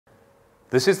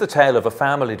This is the tale of a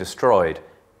family destroyed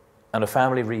and a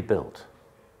family rebuilt.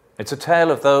 It's a tale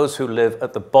of those who live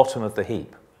at the bottom of the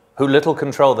heap, who little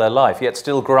control their life, yet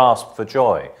still grasp for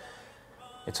joy.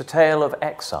 It's a tale of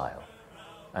exile,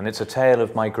 and it's a tale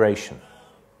of migration.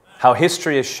 How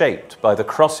history is shaped by the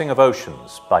crossing of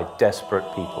oceans by desperate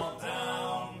people.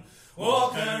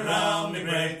 Walk around the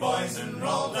great boys and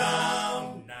roll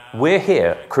down. We're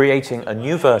here creating a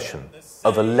new version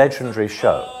of a legendary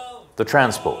show, The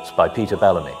Transports by Peter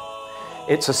Bellamy.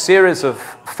 It's a series of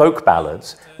folk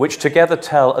ballads which together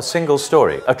tell a single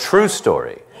story, a true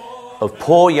story, of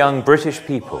poor young British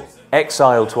people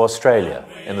exiled to Australia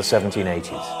in the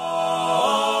 1780s.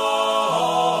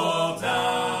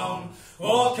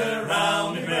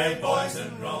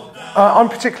 I'm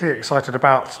particularly excited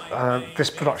about this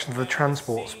production of The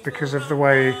Transports because of the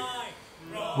way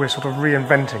we're sort of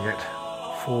reinventing it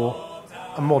for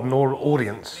a modern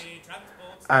audience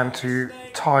and to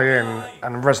tie in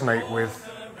and resonate with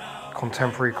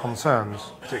contemporary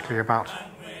concerns, particularly about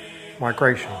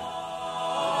migration.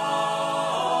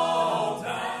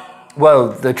 Well,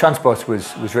 The Transports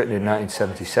was written in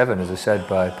 1977, as I said,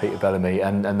 by Peter Bellamy,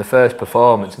 and the first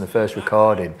performance and the first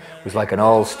recording was like an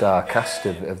all-star cast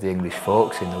of the English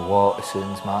folk scene, the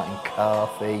Watersons, Martin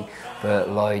Carthy, Bert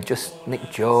Lloyd, just Nick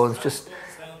Jones, just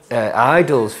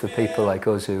idols for people like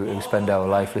us who spend our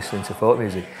life listening to folk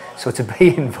music. So to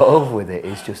be involved with it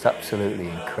is just absolutely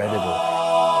incredible.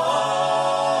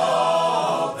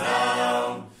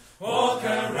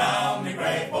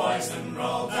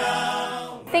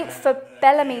 I think for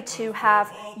Bellamy to have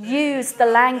used the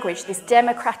language, this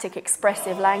democratic,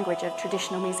 expressive language of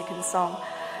traditional music and song,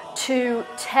 to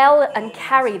tell and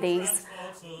carry these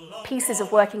pieces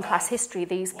of working class history,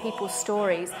 these people's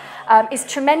stories, is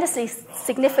tremendously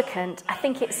significant. I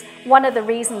think it's one of the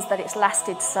reasons that it's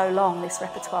lasted so long, this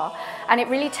repertoire. And it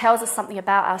really tells us something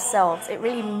about ourselves. It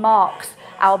really marks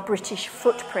our British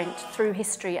footprint through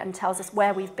history and tells us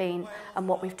where we've been and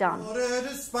what we've done.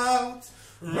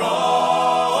 Roll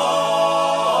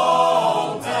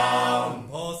down,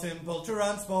 poor simple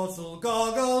transports will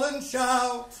goggle and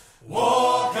shout.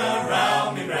 Walk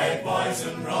around, me great boys,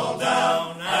 and roll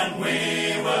down, and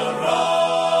we will roll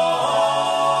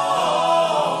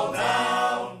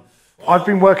down. I've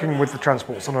been working with The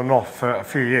Transports on and off for a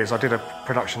few years. I did a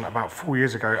production about 4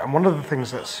 years ago, and one of the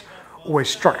things that's always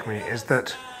struck me is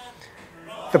that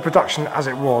the production as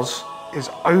it was is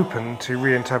open to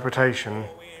reinterpretation,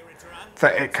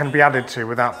 that it can be added to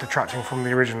without detracting from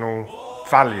the original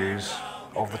values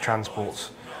of The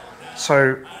Transports.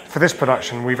 So for this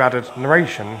production we've added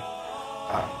narration,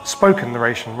 spoken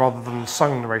narration rather than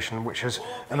sung narration, which has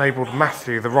enabled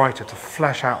Matthew, the writer, to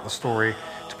flesh out the story,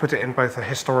 to put it in both a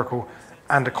historical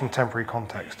and a contemporary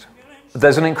context.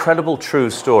 There's an incredible true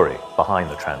story behind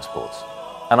The Transports,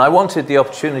 and I wanted the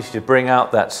opportunity to bring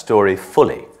out that story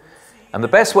fully. And the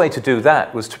best way to do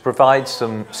that was to provide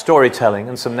some storytelling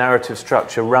and some narrative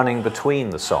structure running between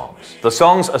the songs. The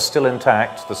songs are still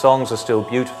intact, the songs are still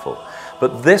beautiful,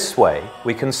 but this way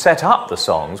we can set up the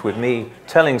songs with me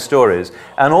telling stories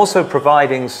and also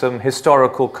providing some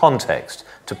historical context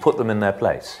to put them in their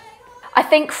place. I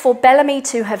think for Bellamy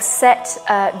to have set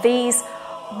these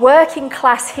working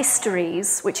class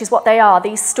histories, which is what they are,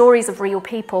 these stories of real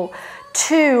people,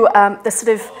 to the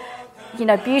sort of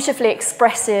beautifully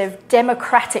expressive,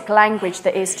 democratic language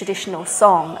that is traditional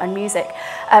song and music.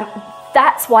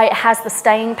 That's why it has the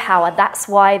staying power. That's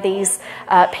why these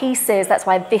pieces, that's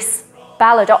why this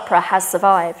ballad opera has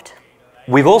survived.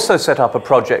 We've also set up a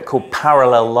project called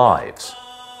Parallel Lives.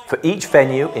 For each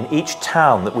venue in each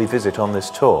town that we visit on this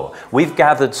tour, we've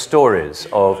gathered stories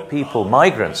of people,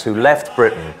 migrants who left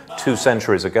Britain 2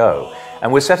 centuries ago,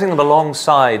 and we're setting them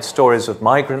alongside stories of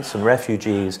migrants and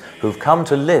refugees who've come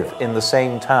to live in the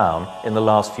same town in the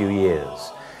last few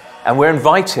years. And we're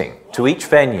inviting to each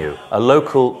venue a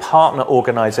local partner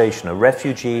organisation, a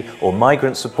refugee or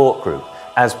migrant support group,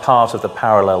 as part of the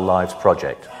Parallel Lives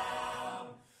project.